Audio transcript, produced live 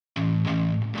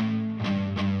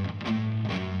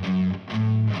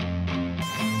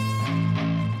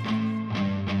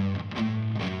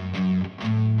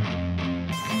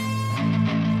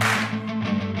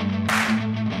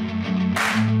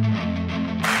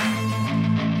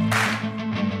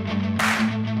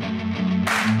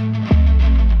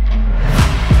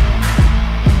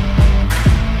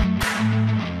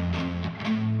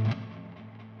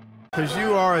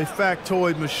are a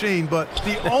factoid machine, but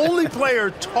the only player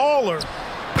taller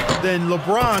than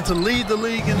LeBron to lead the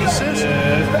league in assists,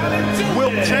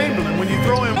 Wilt Chamberlain. When you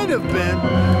throw him, might have been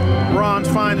LeBron's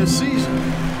finest season.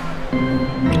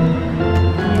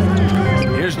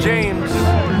 Here's James.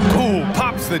 Ooh,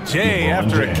 pops the J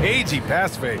after a cagey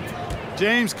pass fake.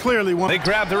 James clearly won. They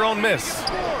grab their own miss.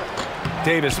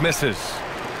 Davis misses.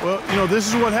 Well, you know, this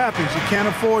is what happens. You can't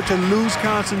afford to lose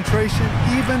concentration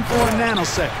even for a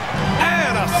nanosecond.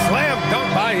 And a slam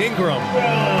dunk by Ingram.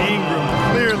 Ingram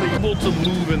clearly able to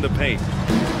move in the paint.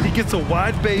 He gets a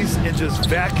wide base and just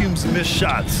vacuums missed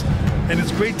shots. And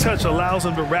his great touch allows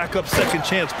him to rack up second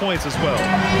chance points as well.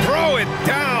 Throw it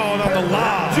down on the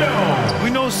lob.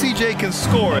 We know CJ can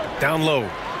score it. Down low.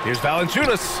 Here's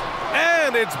Valanciunas.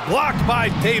 And it's blocked by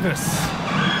Davis.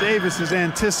 Davis's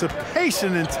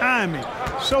anticipation and timing,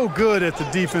 so good at the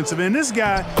defensive end. This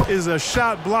guy is a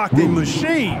shot blocking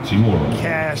machine.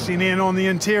 Cashing in on the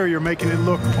interior, making it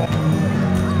look.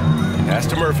 Pass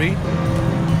to Murphy.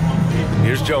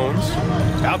 Here's Jones.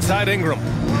 Outside Ingram.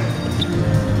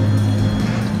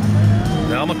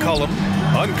 Now McCollum.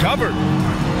 Uncovered.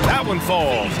 That one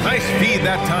falls. Nice feed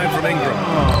that time from Ingram.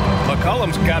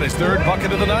 McCollum's got his third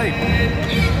bucket of the night.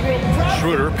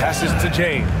 Schroeder passes to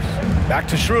James. Back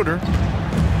to Schroeder.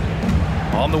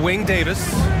 On the wing,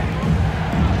 Davis.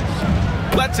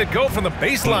 Lets it go from the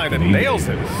baseline and nails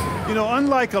it. You know,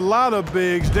 unlike a lot of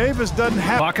bigs, Davis doesn't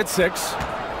have. Pocket 6.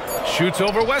 Shoots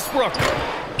over Westbrook.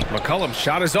 McCollum's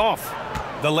shot is off.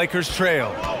 The Lakers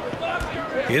trail.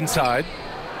 Inside.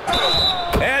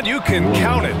 And you can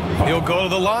count it. He'll go to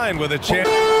the line with a chance.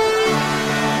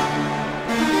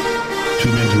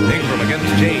 Ingram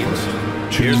against James.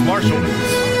 Here's Marshall.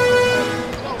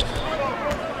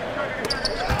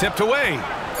 Tipped away.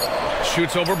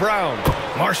 Shoots over Brown.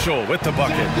 Marshall with the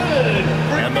bucket.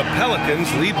 And the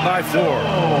Pelicans lead by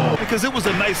 4. Because it was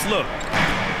a nice look.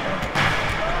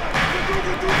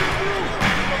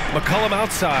 McCollum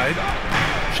outside.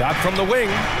 Shot from the wing.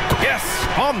 Yes,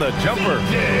 on the jumper.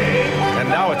 And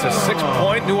now it's a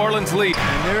 6-point New Orleans lead.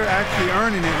 And they're actually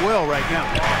earning it well right now.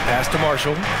 Pass to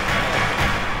Marshall.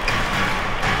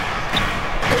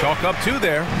 Chalk up 2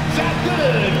 there.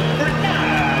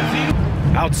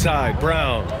 Outside,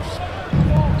 Brown.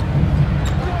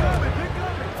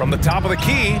 From the top of the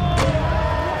key.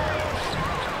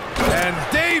 And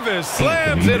Davis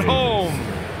slams it home.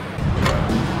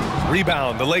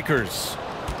 Rebound, the Lakers.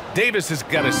 Davis has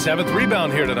got his 7th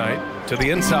rebound here tonight. To the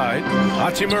inside,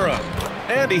 Hachimura.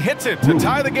 And he hits it to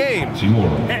tie the game.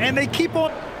 And they keep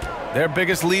on. Their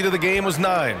biggest lead of the game was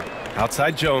 9.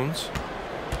 Outside Jones.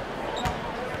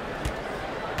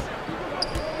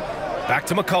 Back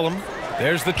to McCollum.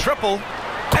 There's the triple.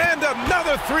 And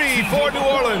another 3 for New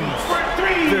Orleans.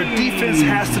 Their defense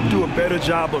has to do a better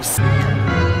job of.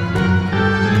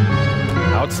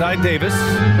 Outside Davis.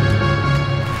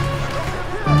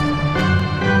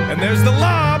 And there's the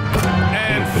lob.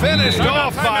 And finished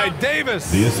off by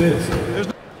Davis. The assist.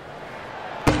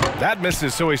 That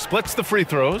misses, so he splits the free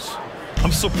throws.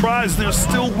 I'm surprised they're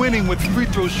still winning with free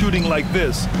throw shooting like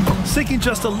this, sinking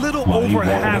just a little over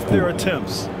half their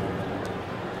attempts.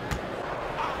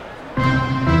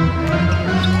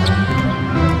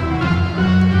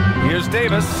 Here's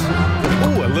Davis.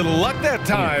 Ooh, a little luck that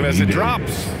time as it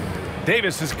drops.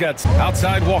 Davis has got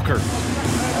outside Walker.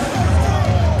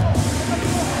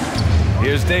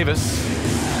 Here's Davis.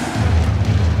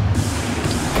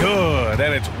 Good,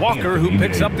 and it's Walker who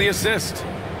picks up the assist.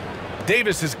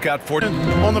 Davis has got 40.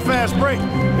 On the fast break,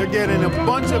 they're getting a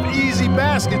bunch of easy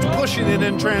baskets, pushing it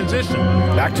in transition.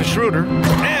 Back to Schroeder,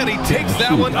 and he takes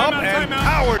that one up and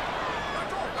powered.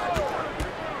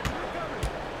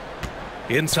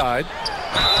 Inside.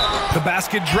 The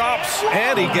basket drops,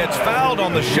 and he gets fouled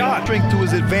on the shot. Strength to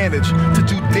his advantage to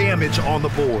do damage on the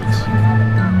boards.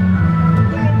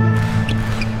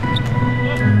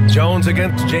 Jones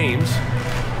against James.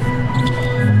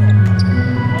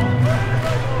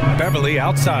 Beverly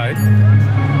outside.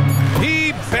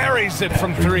 He buries it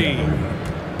from 3.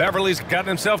 Beverly's gotten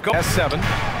himself going. S7.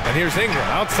 And here's Ingram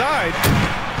outside.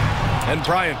 And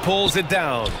Bryant pulls it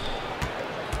down.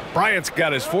 Bryant's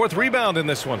got his 4th rebound in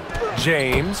this one.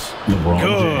 James.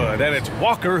 Good. And it's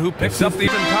Walker who picks up the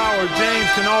even power. James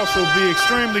can also be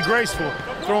extremely graceful,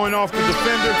 throwing off the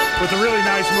defender with a really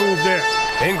nice move there.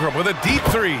 Ingram with a deep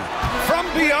 3 from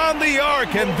beyond the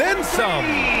arc and then some.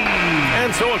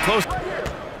 And so a close.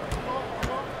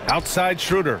 Outside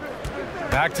Schroeder.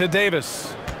 Back to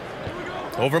Davis.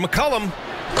 Over McCollum.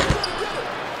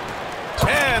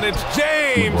 And it's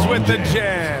James with the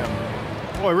jam.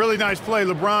 Boy, really nice play.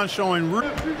 LeBron showing.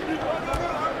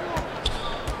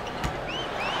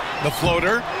 The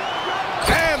floater.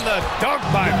 And And the dunk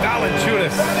by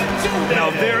Valanciunas.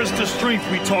 Now there's the strength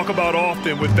we talk about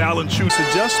often with Valanciunas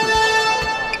adjustment.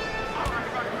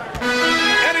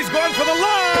 And he's going for the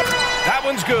lob. That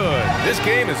one's good. This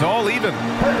game is all even.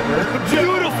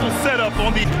 Beautiful setup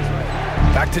on the...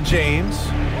 Back to James.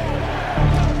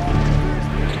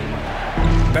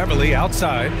 Beverly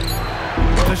outside.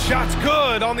 The shot's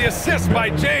good on the assist by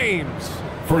James.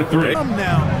 For three. I'm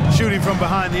now shooting from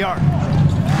behind the arc.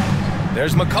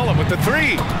 There's McCollum with the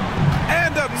three.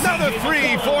 And another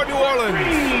three for New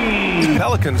Orleans.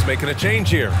 Pelicans making a change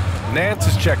here. Nance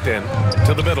is checked in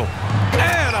to the middle.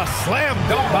 And a slam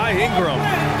dunk by Ingram.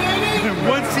 And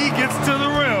once he gets to the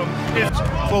rim, it's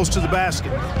Close to the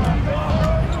basket.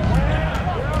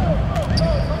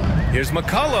 Here's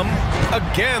McCollum.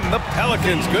 Again, the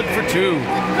Pelicans good for two.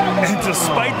 and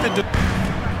despite the...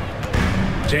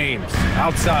 James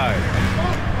outside.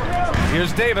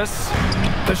 Here's Davis.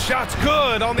 The shot's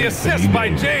good on the assist by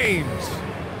James.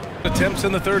 Attempts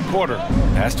in the third quarter.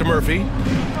 Pass to Murphy.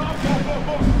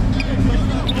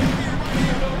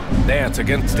 Nance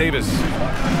against Davis.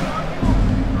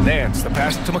 Nance, the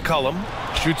pass to McCollum.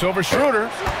 Shoots over Schroeder.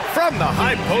 From the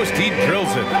high post, he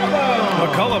drills it.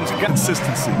 McCollum's got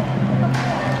consistency.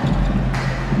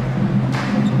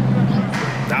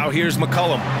 Now here's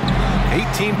McCollum.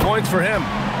 18 points for him.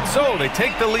 So they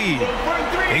take the lead.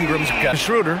 Ingram's got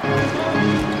Schroeder.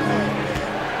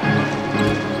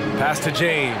 Pass to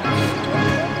James.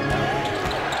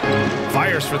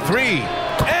 Fires for three.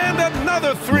 And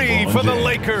another three for the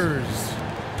Lakers.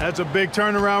 That's a big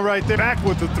turnaround right there. Back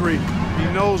with the three. He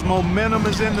knows momentum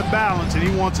is in the balance, and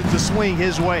he wants it to swing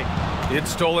his way.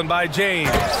 It's stolen by James.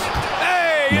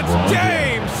 Hey, it's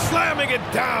James slamming it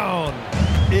down.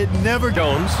 It never...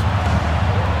 Jones.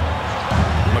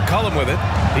 McCollum with it.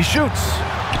 He shoots.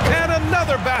 And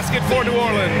another basket for New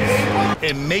Orleans.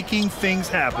 And making things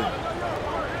happen.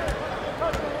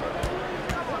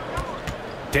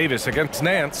 Davis against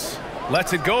Nance.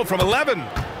 Lets it go from 11.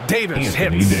 Davis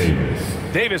hits.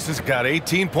 Davis has got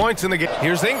 18 points in the game.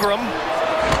 Here's Ingram.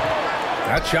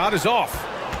 That shot is off.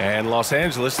 And Los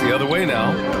Angeles the other way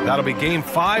now. That'll be game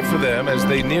 5 for them as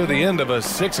they near the end of a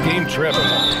 6-game trip.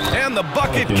 And the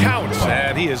bucket counts.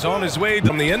 And he is on his way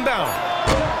from the inbound.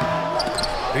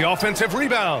 The offensive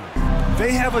rebound.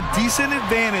 They have a decent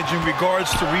advantage in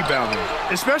regards to rebounding.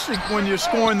 Especially when you're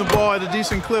scoring the ball at a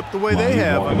decent clip the way they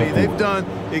have. I mean, they've done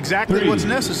exactly what's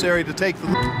necessary to take the...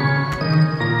 And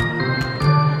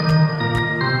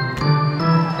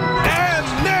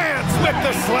Nance with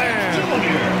the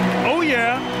slam. Oh,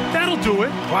 yeah. That'll do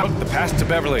it. Wow. The pass to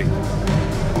Beverly.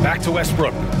 Back to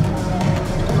Westbrook.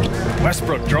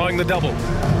 Westbrook drawing the double.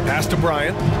 Pass to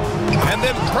Bryant. And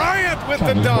then Bryant with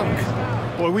the dunk.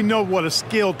 Boy, we know what a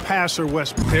skilled passer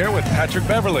Westbrook. Here with Patrick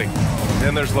Beverly.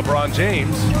 Then there's LeBron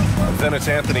James. Then it's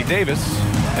Anthony Davis.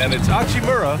 And it's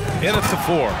Hachimura in at the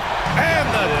 4. And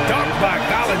the dunk by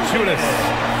Valanciunas.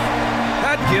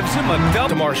 That gives him a dunk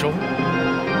to Marshall.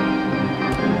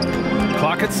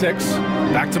 Clock at 6.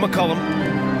 Back to McCollum.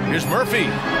 Here's Murphy.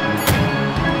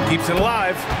 Keeps it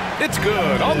alive. It's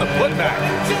good on the putback.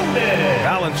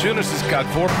 Valanciunas has got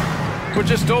 4. We're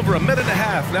just over a minute and a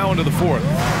half now into the 4th.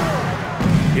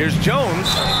 Here's Jones.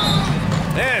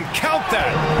 And count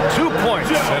that. 2 points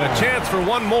and a chance for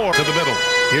one more to the middle.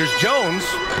 Here's Jones.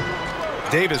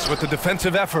 Davis with the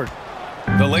defensive effort.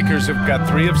 The Lakers have got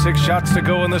 3 of 6 shots to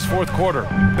go in this 4th quarter.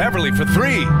 Beverly for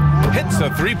 3. Hits the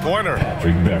three-pointer.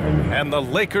 And the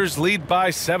Lakers lead by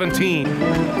 17.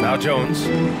 Now Jones.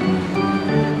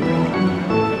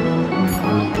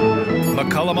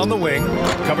 McCollum on the wing.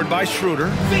 Covered by Schroeder.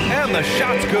 And the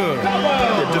shot's good.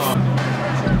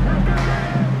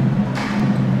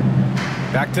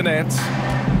 Back to Nance.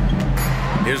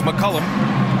 Here's McCollum.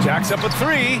 Jacks up a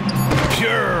 3.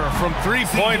 Pure from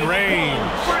 3-point range.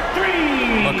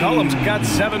 McCollum's got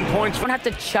 7 points. You don't have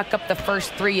to chuck up the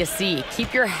first 3 you see.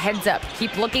 Keep your heads up.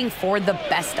 Keep looking for the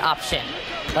best option.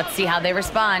 Let's see how they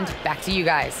respond. Back to you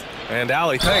guys. And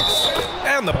Allie, thanks.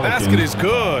 And the basket is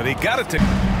good. He got it to...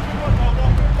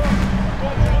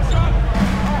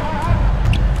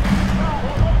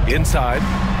 Inside.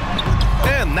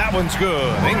 And that one's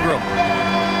good.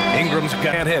 Ingram's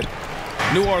got hit.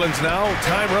 New Orleans now,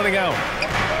 time running out.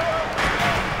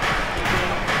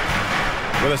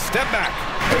 With a step back.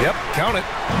 Yep, count it.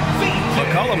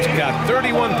 McCollum's got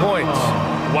 31 points.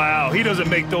 Wow, he doesn't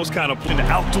make those kind of plays to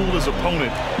outduel his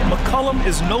opponent. McCollum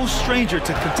is no stranger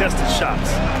to contested shots.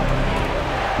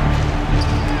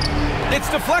 It's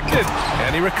deflected,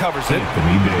 and he recovers it.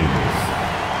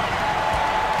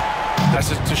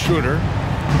 Passes to Schroeder.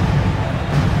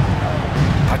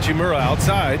 Hachimura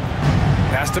outside.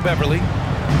 Pass to Beverly.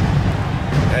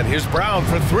 And here's Brown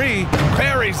for three.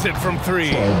 Buries it from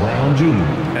three. Brown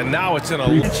Jr. And now it's in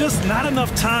a... It's just not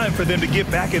enough time for them to get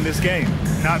back in this game.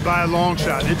 Not by a long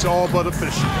shot. It's all but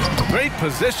official. Great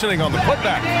positioning on the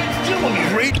putback.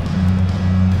 Great.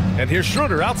 And here's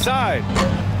Schroeder outside.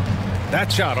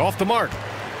 That shot off the mark.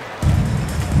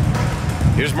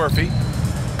 Here's Murphy.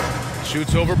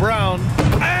 Shoots over Brown.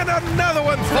 And another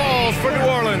one falls for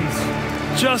New Orleans.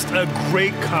 Just a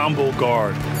great combo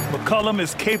guard. McCollum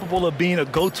is capable of being a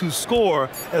go-to scorer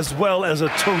as well as a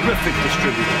terrific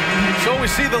distributor. So we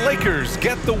see the Lakers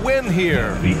get the win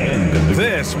here. The end of the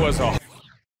This was a